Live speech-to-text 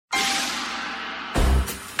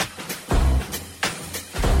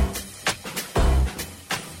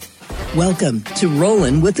Welcome to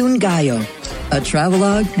Rollin' with Ungayo, a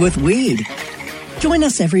travelogue with weed. Join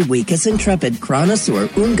us every week as intrepid chronosaur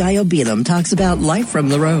Ungayo Bilam talks about life from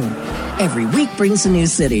the road. Every week brings a new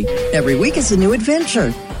city. Every week is a new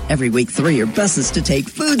adventure. Every week, 3 are buses to take,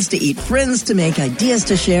 foods to eat, friends to make, ideas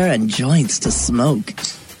to share, and joints to smoke.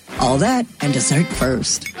 All that and dessert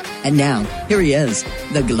first. And now, here he is,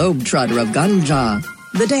 the globetrotter of ganja,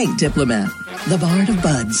 the dank diplomat, the bard of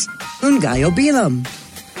buds, Ungayo Bilam.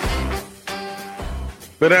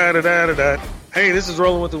 Hey, this is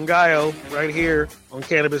Rolling with Ungayo right here on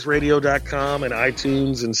CannabisRadio.com and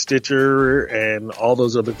iTunes and Stitcher and all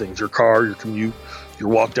those other things. Your car, your commute, your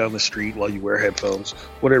walk down the street while you wear headphones,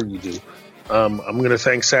 whatever you do. I'm going to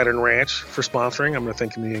thank Saturn Ranch for sponsoring. I'm going to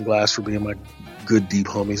thank Chameleon Glass for being my good, deep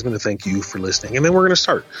homies. I'm going to thank you for listening. And then we're going to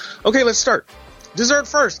start. Okay, let's start. Dessert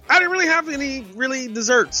first. I didn't really have any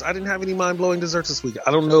desserts. I didn't have any mind-blowing desserts this week.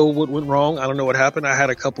 I don't know what went wrong. I don't know what happened. I had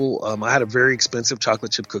a couple. I had a very expensive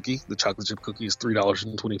chocolate chip cookie. The chocolate chip cookie is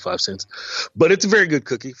 $3.25, but it's a very good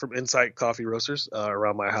cookie from Insight Coffee Roasters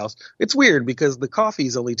around my house. It's weird because the coffee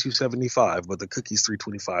is only $2.75, but the cookie's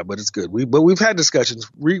 $3.25. But it's good. We've had discussions.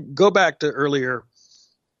 We go back to earlier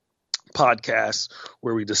podcasts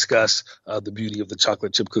where we discuss the beauty of the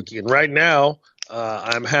chocolate chip cookie, and right now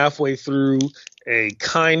I'm halfway through a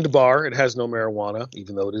Kind bar. It has no marijuana,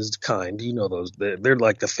 even though it is Kind. You know those. They're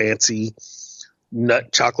like the fancy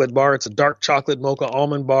nut chocolate bar. It's a dark chocolate mocha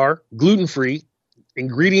almond bar, gluten-free,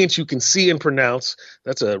 ingredients you can see and pronounce.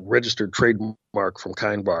 That's a registered trademark from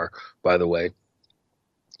Kind bar, by the way.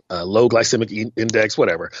 Low glycemic index,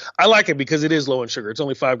 whatever. I like it because it is low in sugar. It's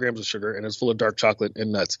only 5 grams of sugar, and it's full of dark chocolate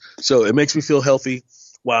and nuts. So it makes me feel healthy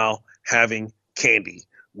while having candy,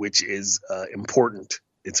 which is important.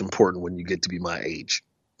 It's important when you get to be my age.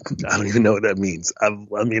 I don't even know what that means. I'm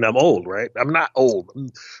old, right? I'm not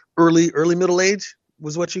old. Early middle age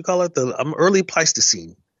was what you call it. I'm early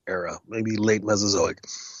Pleistocene era, maybe late Mesozoic.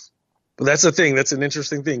 But that's the thing. That's an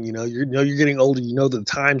interesting thing. You're getting older. You know the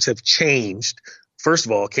times have changed. First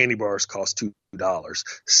of all, candy bars cost $2.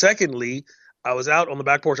 Secondly, I was out on the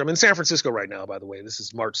back porch. I'm in San Francisco right now, by the way. This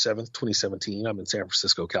is March 7th, 2017. I'm in San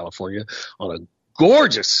Francisco, California on a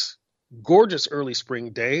gorgeous early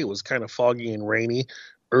spring day. It was kind of foggy and rainy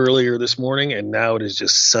earlier this morning, and now it is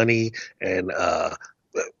just sunny and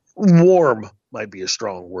warm might be a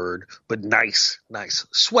strong word, but nice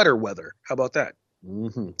sweater weather. How about that?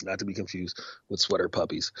 Not to be confused with sweater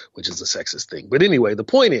puppies, which is a sexist thing. But anyway, the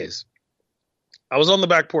point is, I was on the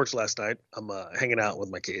back porch last night. I'm hanging out with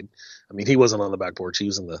my kid. I mean, he wasn't on the back porch. He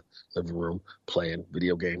was in the living room playing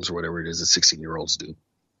video games or whatever it is that 16-year-olds do.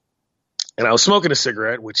 And I was smoking a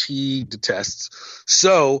cigarette, which he detests.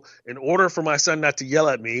 So in order for my son not to yell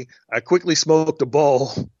at me, I quickly smoked a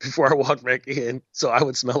bowl before I walked back in so I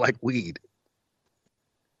would smell like weed.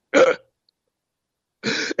 And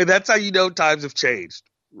that's how you know times have changed,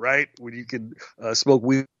 right? When you can smoke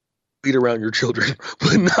weed around your children,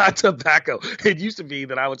 but not tobacco. It used to be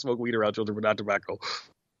that I would smoke weed around children, but not tobacco,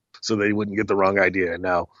 so they wouldn't get the wrong idea. And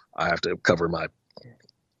now I have to cover my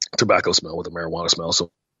tobacco smell with a marijuana smell, so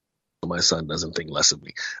my son doesn't think less of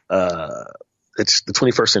me. It's the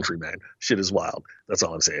 21st century, man. Shit is wild. That's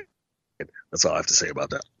all I'm saying. That's all I have to say about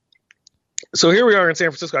that. So here we are in San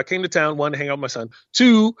Francisco. I came to town, 1, to hang out with my son.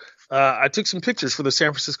 2, I took some pictures for the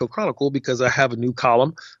San Francisco Chronicle because I have a new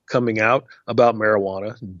column coming out about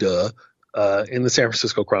marijuana, in the San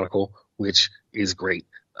Francisco Chronicle, which is great.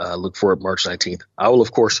 Look for it March 19th. I will,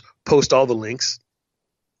 of course, post all the links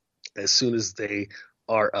as soon as they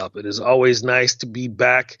are up. It is always nice to be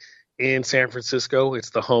back in San Francisco. It's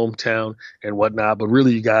the hometown and whatnot. But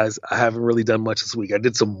really, you guys, I haven't really done much this week. I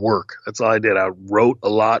did some work. That's all I did. I wrote a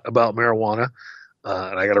lot about marijuana,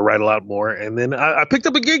 and I got to write a lot more. And then I picked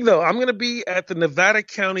up a gig, though. I'm going to be at the Nevada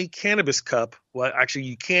County Cannabis Cup. Well, actually,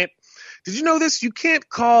 you can't. Did you know this? You can't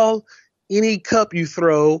call any cup you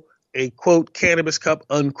throw a, quote, cannabis cup,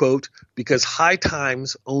 unquote, because High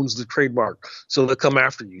Times owns the trademark. So they'll come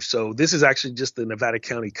after you. So this is actually just the Nevada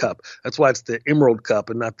County Cup. That's why it's the Emerald Cup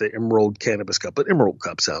and not the Emerald Cannabis Cup. But Emerald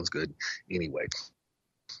Cup sounds good anyway.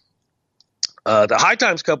 The High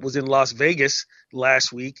Times Cup was in Las Vegas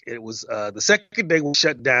last week. It was the second day was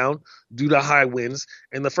shut down due to high winds.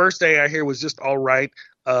 And the first day I hear was just all right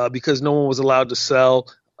because no one was allowed to sell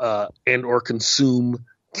and or consume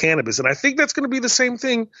cannabis. And I think that's going to be the same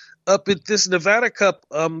thing up at this Nevada Cup.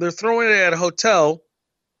 They're throwing it at a hotel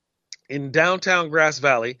in downtown Grass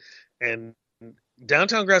Valley, and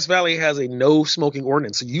downtown Grass Valley has a no smoking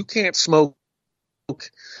ordinance. So you can't smoke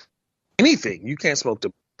anything. You can't smoke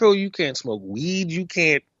tobacco. You can't smoke weed. You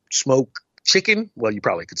can't smoke Chicken, well, you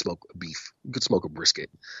probably could smoke beef. You could smoke a brisket.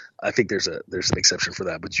 I think there's an exception for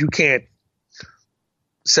that, but you can't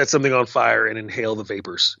set something on fire and inhale the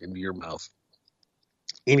vapors into your mouth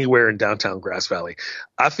anywhere in downtown Grass Valley.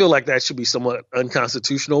 I feel like that should be somewhat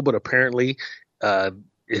unconstitutional, but apparently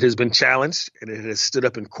it has been challenged and it has stood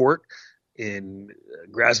up in court in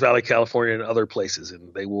Grass Valley, California, and other places,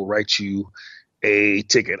 and they will write you a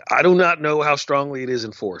ticket. I do not know how strongly it is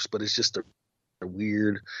enforced, but it's just a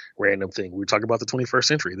weird, random thing. We're talking about the 21st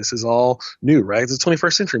century. This is all new, right? It's the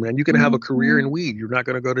 21st century, man. You can have a career in weed. You're not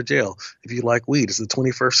going to go to jail if you like weed. It's the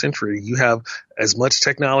 21st century. You have as much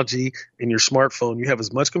technology in your smartphone. You have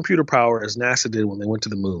as much computer power as NASA did when they went to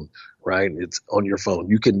the moon, right? It's on your phone.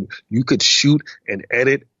 You could shoot and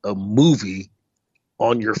edit a movie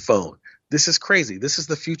on your phone. This is crazy. This is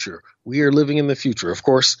the future. We are living in the future. Of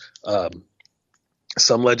course,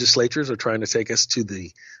 some legislatures are trying to take us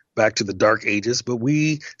back to the dark ages, but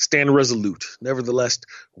we stand resolute. Nevertheless,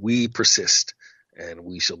 we persist, and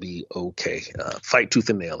we shall be okay. Fight tooth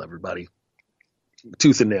and nail, everybody.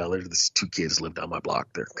 Tooth and nail. There's these two kids live down my block.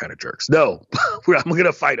 They're kind of jerks. No, I'm going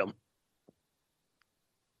to fight them.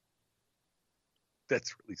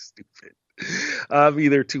 That's really stupid. I'm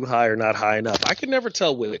either too high or not high enough. I can never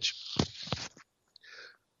tell which.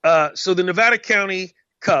 So the Nevada County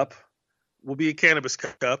Cup will be a cannabis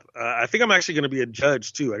cup. I think I'm actually going to be a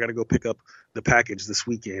judge too. I got to go pick up the package this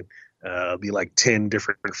weekend. It'll be like 10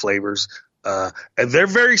 different flavors. And they're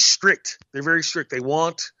very strict. They're very strict. They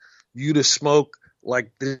want you to smoke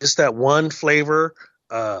like just that one flavor,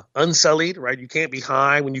 unsullied, right? You can't be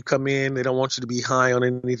high when you come in. They don't want you to be high on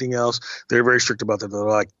anything else. They're very strict about that. They're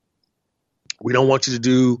like, we don't want you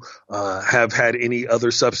to have had any other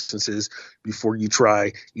substances before you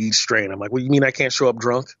try each strain. I'm like, well, you mean I can't show up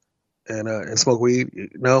drunk and smoke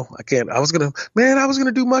weed? No, I can't. I was going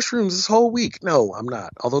to do mushrooms this whole week. No, I'm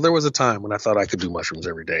not. Although there was a time when I thought I could do mushrooms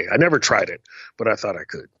every day. I never tried it, but I thought I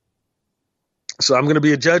could. So I'm going to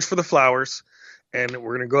be a judge for the flowers, and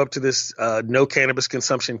we're going to go up to this no cannabis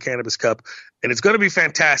consumption cannabis cup, and it's going to be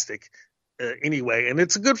fantastic anyway. And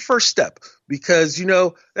it's a good first step because,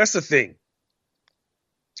 that's the thing.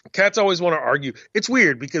 Cats always want to argue. It's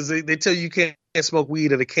weird because they tell you can't smoke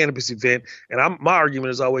weed at a cannabis event. And my argument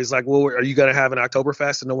is always like, well, are you going to have an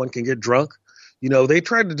Oktoberfest and no one can get drunk? They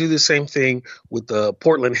tried to do the same thing with the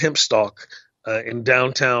Portland hemp stalk in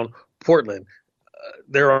downtown Portland.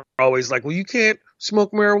 They're always like, well, you can't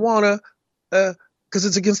smoke marijuana because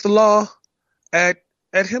it's against the law at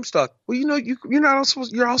Hempstock. Well,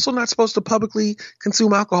 you're also not supposed to publicly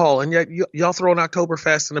consume alcohol, and yet y'all throw an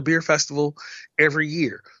Oktoberfest and a beer festival every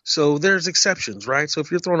year. So there's exceptions, right? So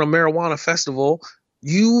if you're throwing a marijuana festival,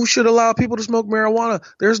 you should allow people to smoke marijuana.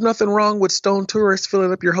 There's nothing wrong with stone tourists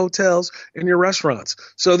filling up your hotels and your restaurants.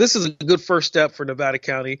 So this is a good first step for Nevada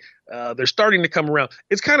County. They're starting to come around.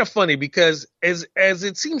 It's kind of funny because as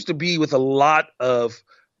it seems to be with a lot of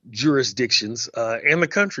jurisdictions and the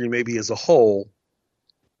country maybe as a whole,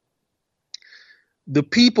 the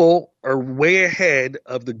people are way ahead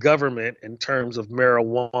of the government in terms of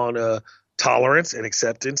marijuana tolerance and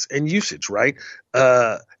acceptance and usage, right?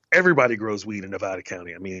 Everybody grows weed in Nevada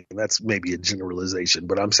County. I mean, that's maybe a generalization,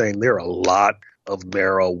 but I'm saying there are a lot of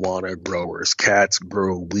marijuana growers. Cats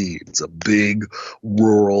grow weed. It's a big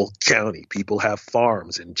rural county. People have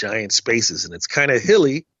farms and giant spaces, and it's kind of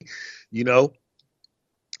hilly,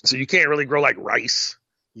 so you can't really grow like rice.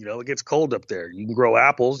 It gets cold up there. You can grow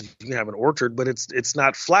apples. You can have an orchard, but it's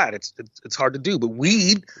not flat. It's hard to do. But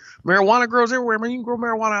marijuana grows everywhere. I mean, you can grow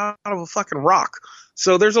marijuana out of a fucking rock.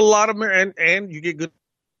 So there's a lot of and you get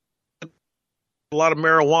a lot of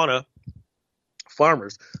marijuana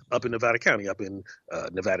farmers up in Nevada County, up in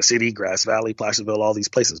Nevada City, Grass Valley, Placerville, all these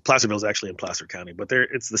places. Placerville is actually in Placer County, but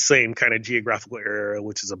it's the same kind of geographical area,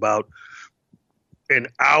 which is about an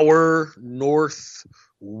hour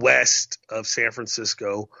northwest of San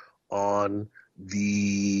Francisco an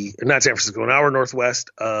hour northwest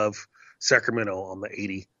of Sacramento on the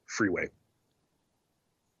 80 freeway.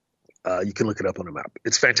 You can look it up on a map.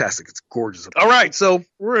 It's fantastic. It's gorgeous. All right. So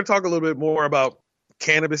we're going to talk a little bit more about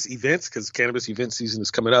cannabis events because cannabis event season is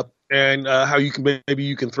coming up and how you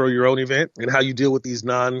can throw your own event and how you deal with these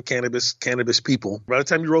non-cannabis people. By the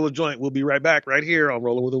time you roll a joint, we'll be right back right here on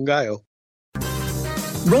Rolling with Ungayo.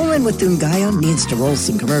 Rolling with Ungayo needs to roll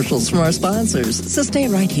some commercials from our sponsors, so stay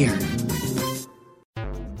right here.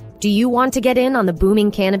 Do you want to get in on the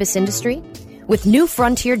booming cannabis industry? With New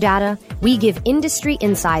Frontier Data, we give industry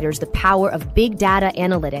insiders the power of big data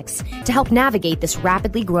analytics to help navigate this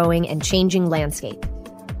rapidly growing and changing landscape.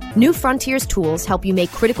 New Frontier's tools help you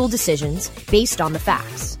make critical decisions based on the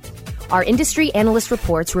facts. Our industry analyst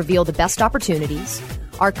reports reveal the best opportunities.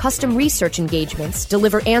 Our custom research engagements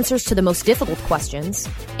deliver answers to the most difficult questions,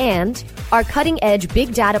 and our cutting-edge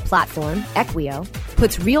big data platform, Equio,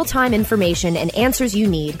 puts real-time information and answers you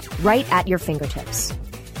need right at your fingertips.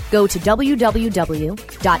 Go to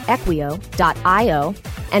www.equio.io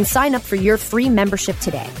and sign up for your free membership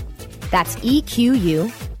today. That's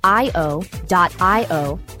EQUIO.io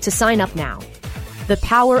to sign up now. The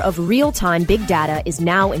power of real-time big data is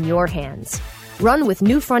now in your hands. Run with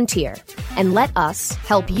New Frontier and let us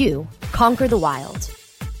help you conquer the wild.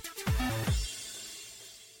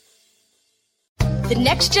 The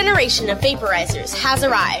next generation of vaporizers has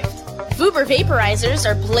arrived. Vuber vaporizers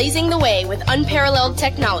are blazing the way with unparalleled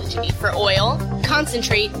technology for oil,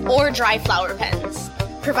 concentrate, or dry flower pens.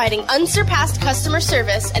 Providing unsurpassed customer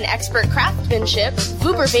service and expert craftsmanship,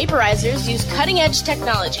 Vuber vaporizers use cutting-edge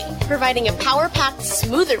technology, providing a power-packed,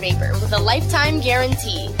 smoother vapor with a lifetime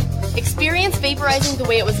guarantee. Experience vaporizing the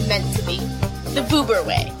way it was meant to be. The Vuber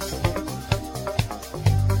way.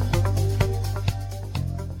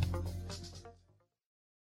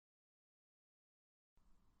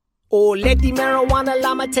 Oh, let the marijuana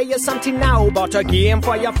llama tell you something now about a game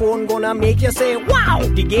for your phone gonna make you say, wow!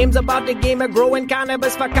 The game's about the game of growing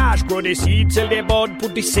cannabis for cash. Grow the seed, sell the bud,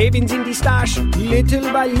 put the savings in the stash.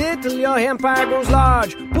 Little by little, your empire grows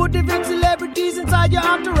large. Put the big celebrities inside your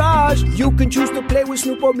entourage. You can choose to play with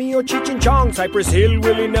Snoop or me or Cheech and Chong. Cypress Hill,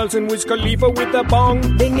 Willie Nelson, Wiz Khalifa with a bong.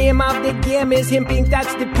 The name of the game is Hemp Inc.,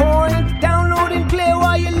 that's the point. Download and play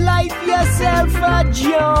while you light yourself a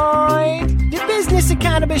joint. The business of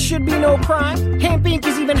cannabis should be no crime. Hemp Inc.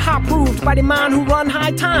 is even hot-proofed by the man who run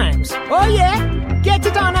High Times. Oh yeah? Get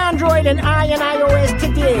it on Android and iOS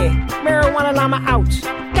today. Marijuana Llama out.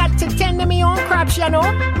 Got to tend to me own crops, you know.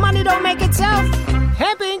 Money don't make itself.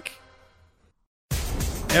 Hemp Inc.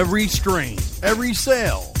 Every strain, every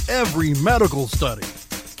sale, every medical study.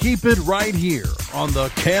 Keep it right here on the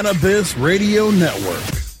Cannabis Radio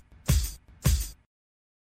Network.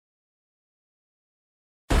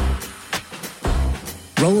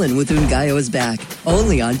 Rollin' with Ungayo is back,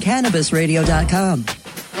 only on CannabisRadio.com.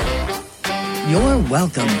 You're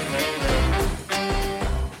welcome.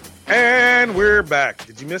 And we're back.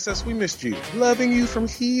 Did you miss us? We missed you. Loving you from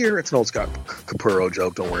here. It's an old Scott Capurro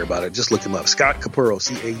joke. Don't worry about it. Just look him up. Scott Capurro,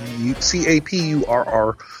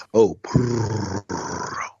 C-A-P-U-R-R-O.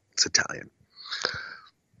 It's Italian.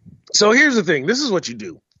 So here's the thing. This is what you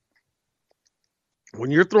do.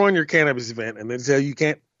 When you're throwing your cannabis event and they tell you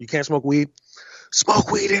can't smoke weed,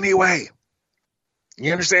 smoke weed anyway.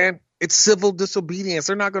 You understand? It's civil disobedience.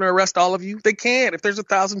 They're not going to arrest all of you. They can't. If there's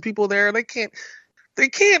 1,000 people there, they can't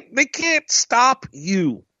stop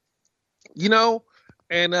you. You know?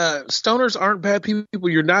 And stoners aren't bad people.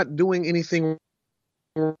 You're not doing anything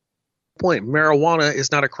wrong. Point. Marijuana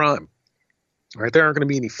is not a crime. All right, there aren't going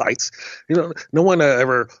to be any fights. You know, no one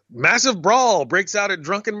ever massive brawl breaks out at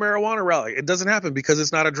drunken marijuana rally. It doesn't happen because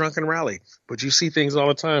it's not a drunken rally. But you see things all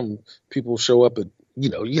the time. People show up at,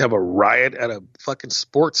 you have a riot at a fucking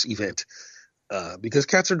sports event because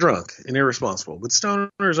cats are drunk and irresponsible. But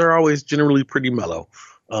stoners are always generally pretty mellow.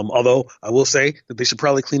 Although I will say that they should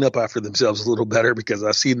probably clean up after themselves a little better because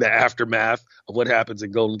I've seen the aftermath of what happens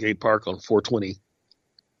at Golden Gate Park on 420,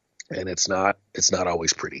 and it's not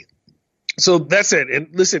always pretty. So that's it. And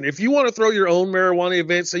listen, if you want to throw your own marijuana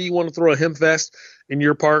event, say you want to throw a hemp fest in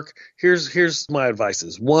your park, here's my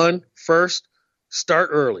advices. One, first,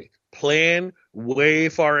 start early. Plan way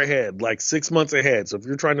far ahead, like 6 months ahead. So if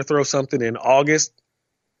you're trying to throw something in August,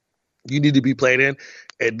 you need to be planning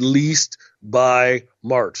at least by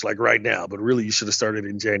March, like right now. But really, you should have started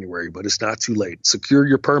in January, but it's not too late. Secure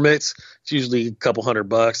your permits. It's usually a couple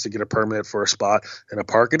 $100 to get a permit for a spot in a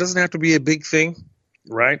park. It doesn't have to be a big thing.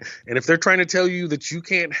 Right. And if they're trying to tell you that you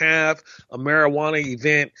can't have a marijuana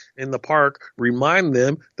event in the park, remind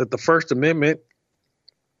them that the First Amendment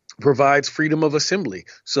provides freedom of assembly.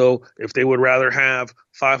 So if they would rather have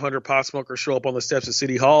 500 pot smokers show up on the steps of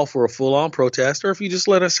City Hall for a full on protest, or if you just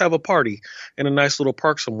let us have a party in a nice little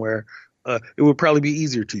park somewhere, it would probably be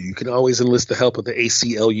easier to you. You can always enlist the help of the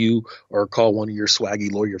ACLU or call one of your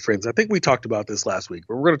swaggy lawyer friends. I think we talked about this last week,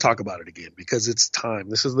 but we're going to talk about it again because it's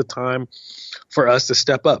time. This is the time for us to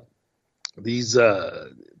step up. These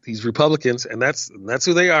Republicans, and that's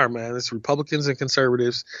who they are, man. It's Republicans and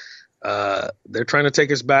conservatives. They're trying to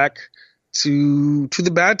take us back to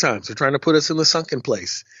the bad times. They're trying to put us in the sunken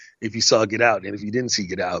place. If you saw Get Out, and if you didn't see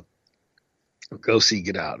Get Out, go see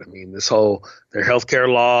Get Out. I mean, their healthcare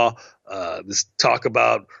law, this talk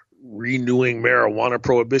about renewing marijuana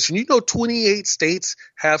prohibition. 28 states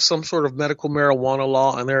have some sort of medical marijuana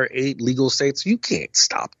law, and there are 8 legal states. You can't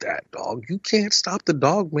stop that, dog. You can't stop the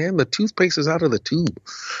dog, man. The toothpaste is out of the tube.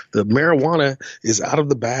 The marijuana is out of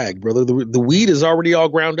the bag, brother. The weed is already all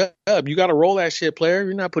ground up. You got to roll that shit, player.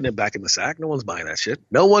 You're not putting it back in the sack. No one's buying that shit.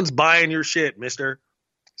 No one's buying your shit, mister.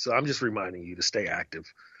 So I'm just reminding you to stay active.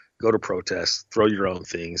 Go to protests, throw your own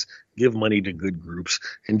things, give money to good groups,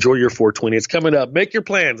 enjoy your 420. It's coming up. Make your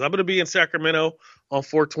plans. I'm going to be in Sacramento on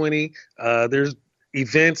 420. There's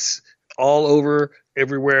events all over,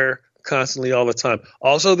 everywhere, constantly, all the time.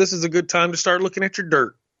 Also, this is a good time to start looking at your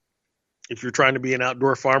dirt. If you're trying to be an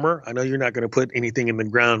outdoor farmer, I know you're not going to put anything in the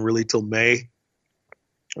ground really till May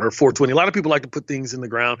or 420. A lot of people like to put things in the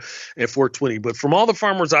ground at 420. But from all the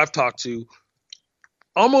farmers I've talked to,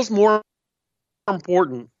 almost more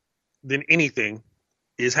important than anything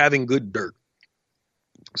is having good dirt.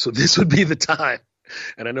 So this would be the time,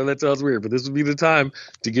 and I know that sounds weird, but this would be the time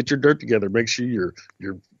to get your dirt together. Make sure your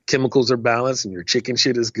chemicals are balanced and your chicken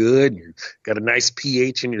shit is good. And you've got a nice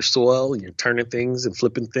pH in your soil, and you're turning things and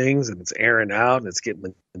flipping things, and it's airing out, and it's getting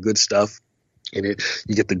the good stuff in it.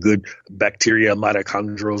 You get the good bacteria,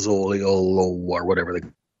 mitochondrial or whatever they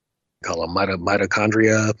call them,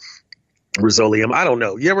 mitochondria, rhizolium. I don't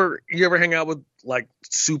know. You ever hang out with like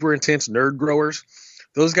super intense nerd growers?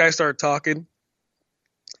 Those guys start talking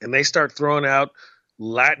and they start throwing out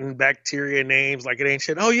Latin bacteria names like it ain't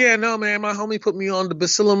shit. Oh yeah, no man, my homie put me on the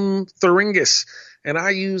Bacillum thuringius and I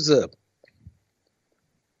use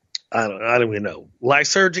I don't even know,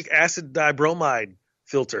 lysergic acid dibromide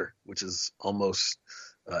filter, which is almost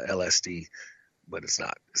LSD, but it's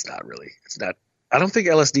not really. I don't think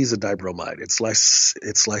LSD is a dibromide. It's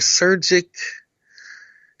lysergic.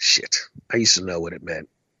 Shit. I used to know what it meant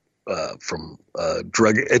from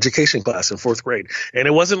drug education class in 4th grade. And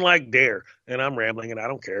it wasn't like DARE. And I'm rambling and I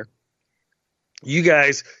don't care. You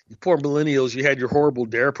guys, you poor millennials, you had your horrible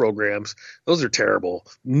DARE programs. Those are terrible.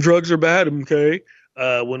 Drugs are bad, okay?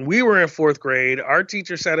 When we were in 4th grade, our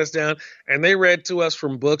teacher sat us down and they read to us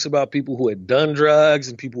from books about people who had done drugs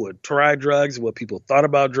and people who had tried drugs and what people thought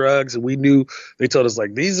about drugs. And we knew, they told us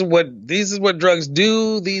like, this is what drugs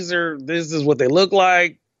do. This is what they look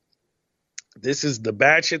like. This is the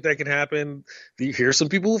bad shit that can happen. Here's some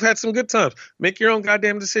people who've had some good times. Make your own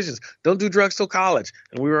goddamn decisions. Don't do drugs till college.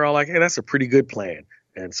 And we were all like, hey, that's a pretty good plan.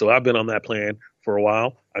 And so I've been on that plan for a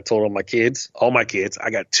while. I told all my kids, I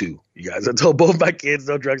got 2, you guys. I told both my kids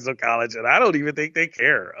no drugs till college. And I don't even think they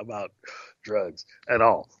care about drugs at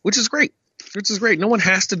all, which is great. No one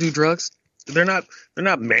has to do drugs. They're not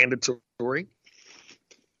mandatory.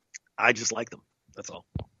 I just like them. That's all.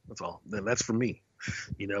 And that's for me.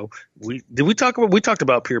 We talked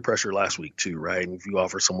about peer pressure last week too, right? And if you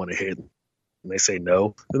offer someone a hit and they say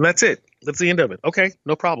no, then that's it. That's the end of it. Okay,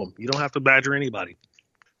 no problem. You don't have to badger anybody.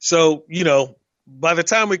 So, by the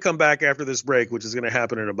time we come back after this break, which is going to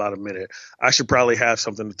happen in about a minute, I should probably have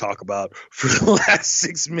something to talk about for the last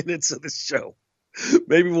 6 minutes of the show.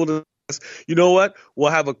 Maybe we'll just, you know what?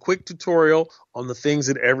 We'll have a quick tutorial on the things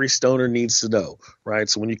that every stoner needs to know, right?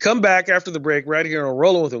 So when you come back after the break right here on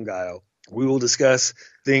Rolling with Ngaio, we will discuss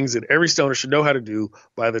things that every stoner should know how to do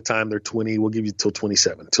by the time they're 20. We'll give you till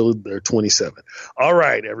they're 27. All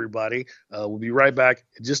right, everybody. We'll be right back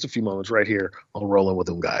in just a few moments right here on Rolling with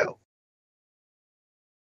Ngaio.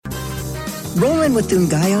 Rolling with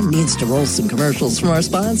Ngaio needs to roll some commercials from our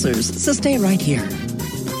sponsors, so stay right here.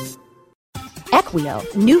 Equio,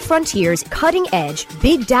 New Frontier's cutting-edge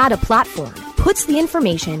big data platform, puts the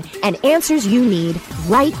information and answers you need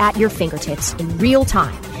right at your fingertips in real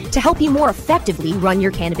time to help you more effectively run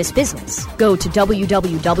your cannabis business. Go to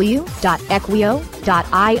www.equio.io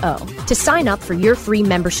to sign up for your free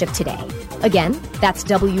membership today. Again, that's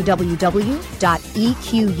www.equio.io.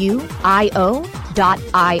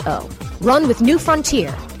 Run with New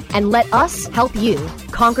Frontier and let us help you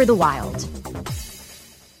conquer the wild.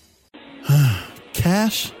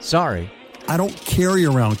 Cash? Sorry. I don't carry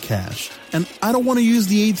around cash, and I don't want to use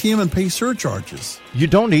the ATM and pay surcharges. You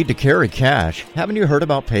don't need to carry cash. Haven't you heard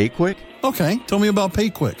about PayQuick? Okay, tell me about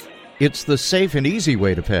PayQuick. It's the safe and easy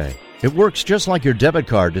way to pay. It works just like your debit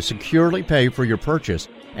card to securely pay for your purchase,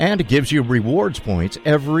 and it gives you rewards points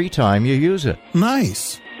every time you use it.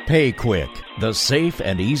 Nice. PayQuick, the safe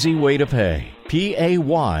and easy way to pay. PayQwick.com.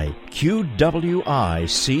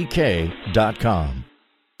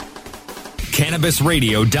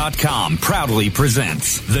 CannabisRadio.com proudly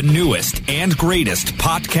presents the newest and greatest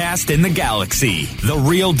podcast in the galaxy, The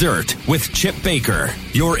Real Dirt with Chip Baker,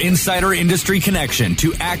 your insider industry connection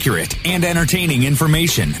to accurate and entertaining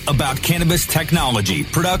information about cannabis technology,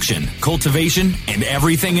 production, cultivation, and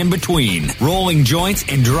everything in between. Rolling joints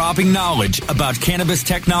and dropping knowledge about cannabis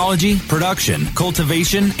technology, production,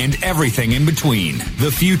 cultivation, and everything in between.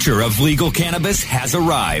 The future of legal cannabis has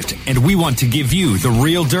arrived, and we want to give you the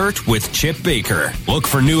real dirt with Chip Baker. Look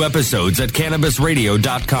for new episodes at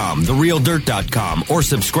CannabisRadio.com, TheRealDirt.com, or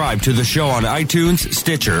subscribe to the show on iTunes,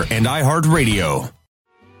 Stitcher, and iHeartRadio.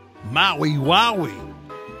 Maui Wowie,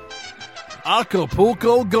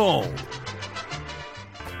 Acapulco Gold,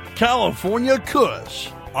 California Kush.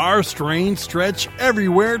 Our strains stretch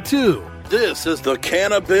everywhere, too. This is the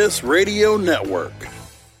Cannabis Radio Network.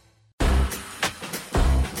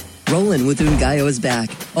 Rollin' with Ungayo is back,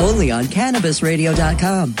 only on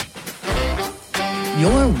CannabisRadio.com.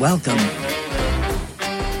 You're welcome.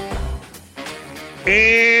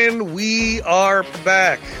 And we are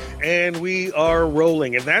back, and we are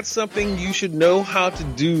rolling, and that's something you should know how to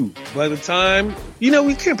do by the time,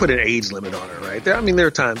 we can't put an age limit on it, right? There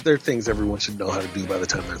are things everyone should know how to do by the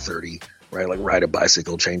time they're 30, right? Like ride a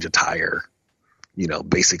bicycle, change a tire,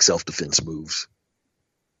 basic self-defense moves,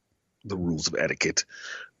 the rules of etiquette.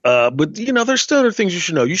 But there's still other things you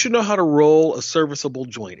should know. You should know how to roll a serviceable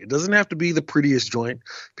joint. It doesn't have to be the prettiest joint.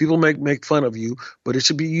 People make fun of you, but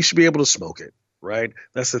you should be able to smoke it, right?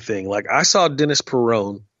 That's the thing. Like I saw Dennis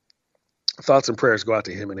Perrone. Thoughts and prayers go out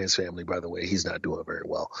to him and his family, by the way. He's not doing very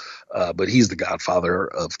well. But he's the godfather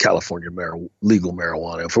of California legal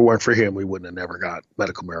marijuana. If it weren't for him, we wouldn't have never got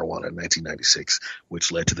medical marijuana in 1996,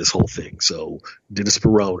 which led to this whole thing. So Dennis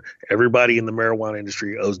Perrone, everybody in the marijuana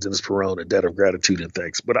industry owes Dennis Perrone a debt of gratitude and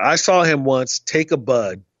thanks. But I saw him once take a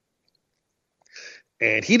bud,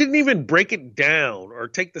 and he didn't even break it down or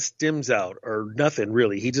take the stems out or nothing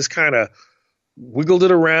really. He just kind of wiggled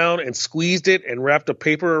it around and squeezed it and wrapped a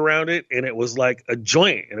paper around it, and it was like a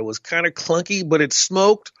joint, and it was kind of clunky, but it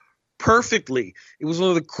smoked perfectly. It was one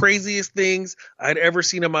of the craziest things I'd ever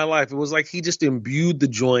seen in my life. It was like he just imbued the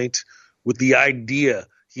joint with the idea.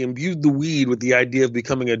 He imbued the weed with the idea of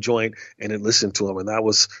becoming a joint, and it listened to him,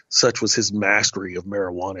 and such was his mastery of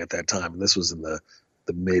marijuana at that time. And this was in the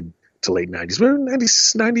mid to late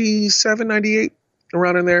 90s, 97, 98,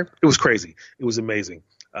 around in there. It was crazy. It was amazing.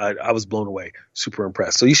 I was blown away, super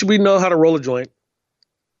impressed. So you should know how to roll a joint.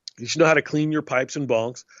 You should know how to clean your pipes and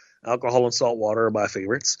bongs. Alcohol and salt water are my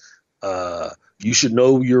favorites. You should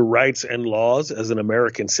know your rights and laws as an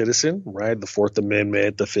American citizen, right? The Fourth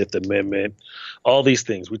Amendment, the Fifth Amendment, all these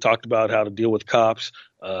things. We talked about how to deal with cops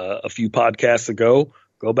a few podcasts ago.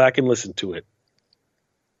 Go back and listen to it.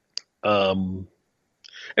 And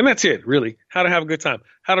that's it, really. How to have a good time.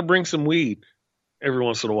 How to bring some weed every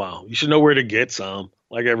once in a while. You should know where to get some.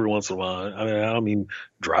 Like every once in a while. I don't mean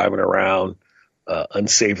driving around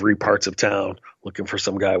unsavory parts of town looking for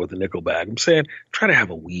some guy with a nickel bag. I'm saying try to have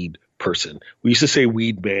a weed person. We used to say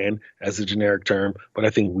weed man as a generic term, but I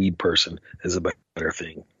think weed person is a better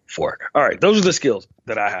thing for it. All right, those are the skills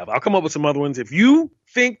that I have. I'll come up with some other ones. If you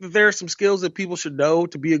think that there are some skills that people should know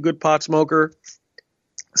to be a good pot smoker,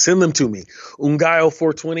 send them to me.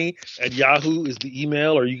 Ungayo420 at Yahoo is the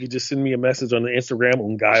email, or you can just send me a message on the Instagram.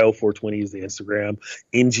 Ungayo420 is the Instagram.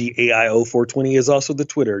 NGAIO420 is also the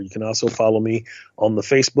Twitter. You can also follow me on the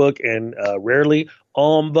Facebook and rarely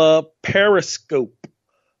on the Periscope.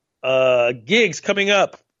 Gigs coming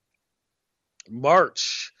up.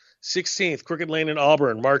 March 16th, Crooked Lane in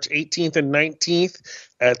Auburn. March 18th and 19th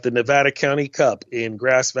at the Nevada County Cup in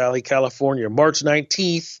Grass Valley, California. March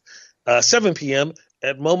 19th, 7 p.m.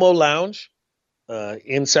 at Momo Lounge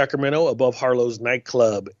in Sacramento above Harlow's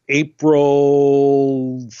nightclub.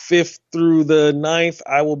 April 5th through the 9th,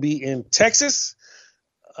 I will be in Texas.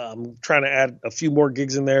 I'm trying to add a few more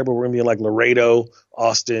gigs in there, but we're going to be in like Laredo,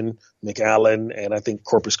 Austin, McAllen, and I think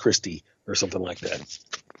Corpus Christi or something like that.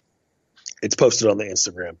 It's posted on the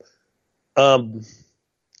Instagram.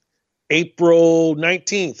 April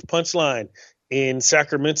 19th, Punchline in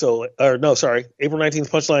Sacramento. April 19th,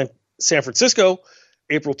 Punchline, San Francisco.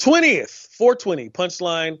 April 20th, 420,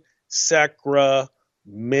 Punchline, Sacramento.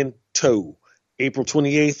 April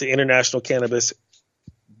 28th, the International Cannabis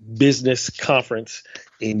Business Conference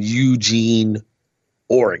in Eugene,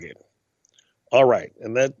 Oregon. All right.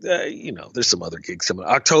 And that, there's some other gigs coming.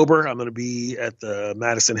 October, I'm going to be at the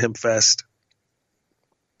Madison Hemp Fest.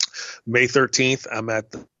 May 13th, I'm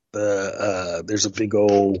at there's a big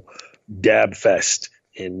old Dab Fest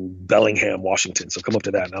in Bellingham, Washington. So come up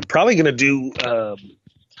to that. And I'm probably going to do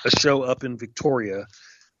a show up in Victoria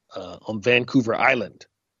on Vancouver Island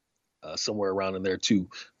somewhere around in there too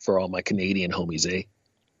for all my Canadian homies, eh?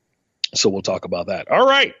 So we'll talk about that. All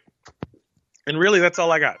right. And really, that's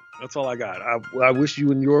all I got. I wish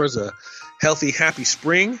you and yours a healthy, happy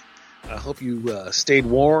spring. I hope you stayed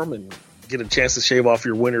warm and get a chance to shave off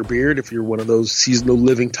your winter beard if you're one of those seasonal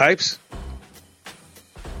living types.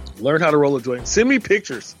 Learn how to roll a joint. Send me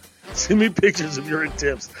pictures. Send me pictures of your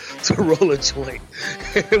attempts to roll a joint.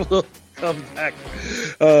 And we'll come back.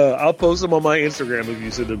 I'll post them on my Instagram if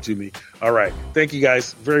you send them to me. All right. Thank you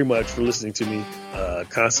guys very much for listening to me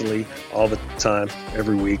constantly, all the time,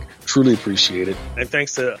 every week. Truly appreciate it. And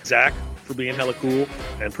thanks to Zach for being hella cool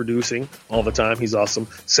and producing all the time. He's awesome.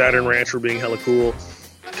 Saturn Ranch for being hella cool.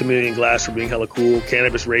 Chameleon Glass for being hella cool.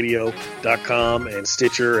 CannabisRadio.com and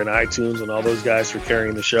Stitcher and iTunes and all those guys for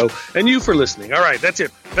carrying the show. And you for listening. All right, that's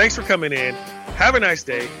it. Thanks for coming in. Have a nice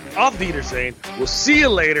day. Auf Wiedersehen. We'll see you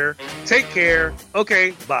later. Take care.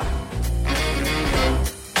 Okay, bye.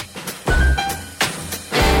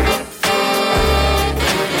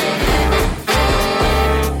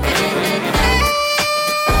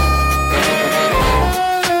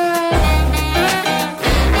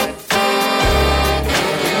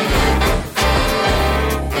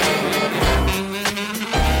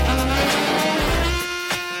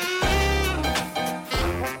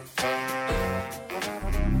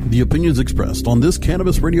 The opinions expressed on this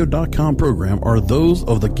CannabisRadio.com program are those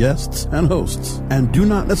of the guests and hosts and do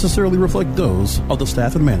not necessarily reflect those of the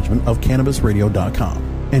staff and management of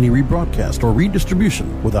CannabisRadio.com. Any rebroadcast or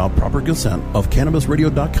redistribution without proper consent of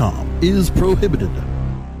CannabisRadio.com is prohibited.